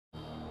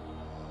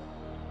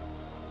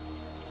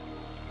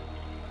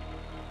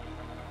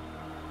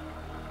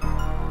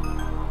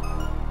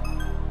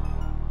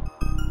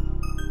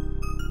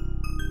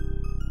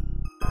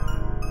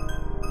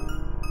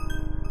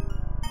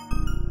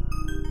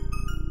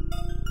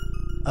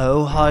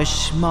Oh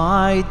hush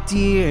my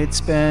dear,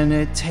 it's been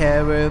a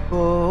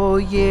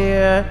terrible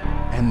year,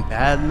 and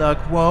bad luck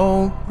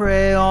won't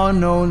prey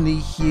on only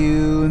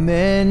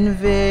human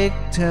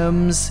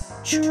victims.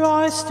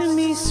 Trust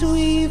me,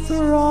 sweet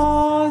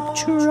frog,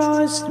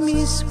 trust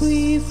me,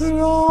 sweet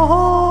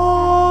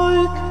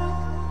frog.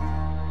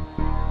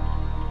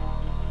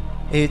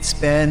 It's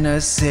been a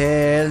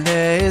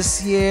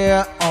sailor's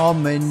year, a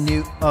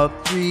minute of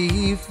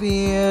 3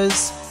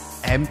 fears.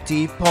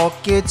 Empty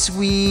pockets,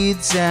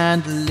 weeds,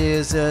 and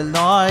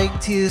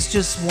lizard-like tears.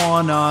 Just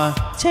wanna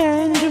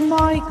tend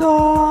my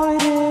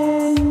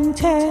garden,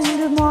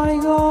 tend my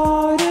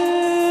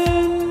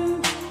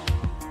garden.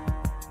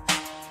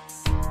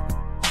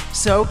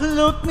 So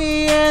look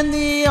me in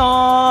the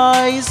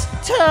eyes,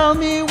 tell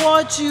me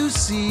what you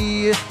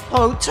see.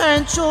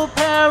 Potential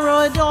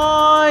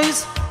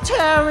paradise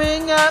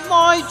tearing at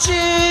my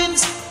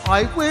jeans.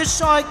 I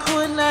wish I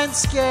could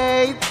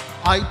landscape,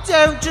 I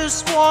don't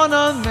just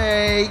wanna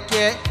make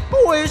it.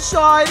 Wish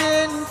I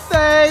didn't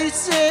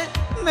face it,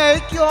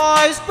 make your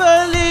eyes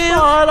believe.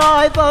 But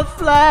I've a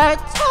flat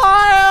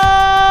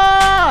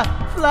tire,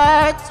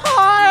 flat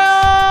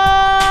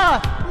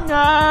tire.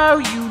 Now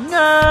you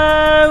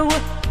know,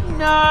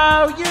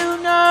 now you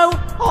know.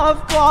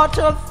 I've got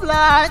a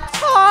flat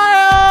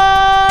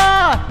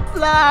tire,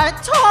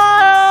 flat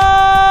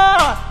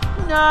tire.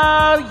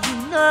 Now you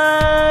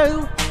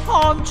know,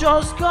 I'm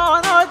just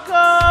gonna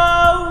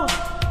go.